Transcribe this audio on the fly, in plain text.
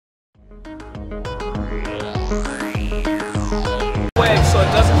So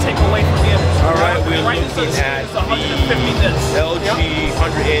it doesn't take away from the image. Alright, we're looking at the LG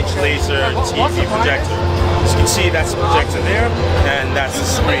 100-inch laser TV projector. As you can see, that's the projector there, and that's the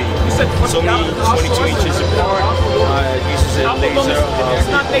screen. It's only 22 inches apart. It uses a laser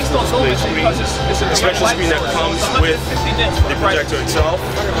display screen. It's a special screen that comes with the projector itself.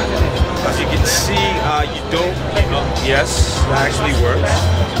 As you can see, you don't. Yes, that actually works.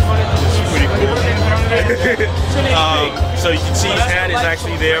 It's pretty cool. So you can see his hand is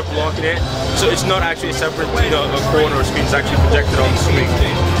actually there blocking it. So it's not actually a separate, a corner or screen. It's actually projected on the screen,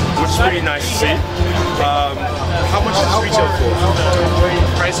 which is pretty nice to see. How much does this retail for?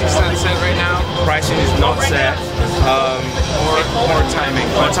 Pricing's not set right now. Pricing is not set. Or timing.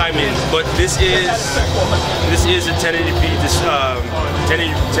 Or timing. But this is a 1080p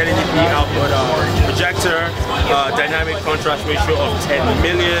 1080p output projector, dynamic contrast ratio of 10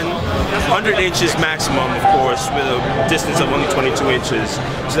 million, 100 inches maximum, of course, with a distance of only 22 inches.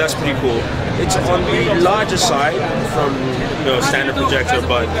 So that's pretty cool. It's on the larger side from standard projector,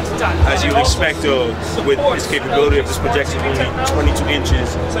 but as you would expect, with this capability of this projector only 22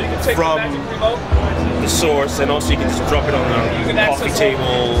 inches from the source, and also you can just drop it on a coffee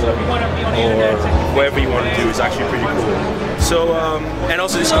table or wherever you want to do. It's actually pretty cool. So, and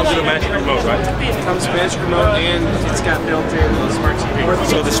also this comes with a magic remote, right? It comes with a magic remote, and it's got built-in smart TV.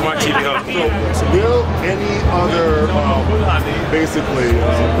 So the smart TV hub. So will any other, basically,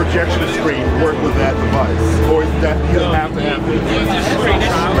 projection screen work with that device? Or is that you have to have it? This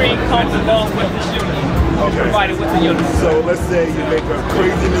screen comes along with this unit. Okay. Provided with the unit. So let's say you make a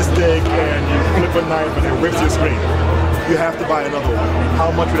crazy mistake and you flip a knife and it rips your screen. You have to buy another one. How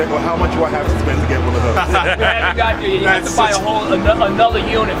much do I have to spend to get one of those? You have to buy another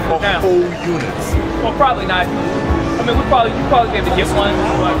unit for now. Whole units. Well, probably not. I mean, you probably be able to get one,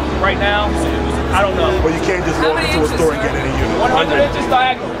 but right now, I don't know. But you can't just walk into a store and get any unit. 100 inches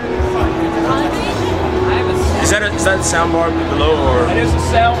diagonal. Is that a sound bar below, or? It is a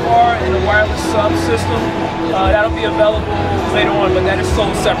sound bar and a wireless system. That'll be available later on, but that is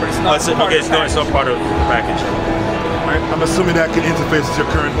sold separate. It's not It's not part of the package. I'm assuming that can interface with your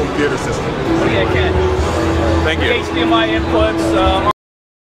current home theater system. Oh yeah, it can. Thank you. HDMI inputs,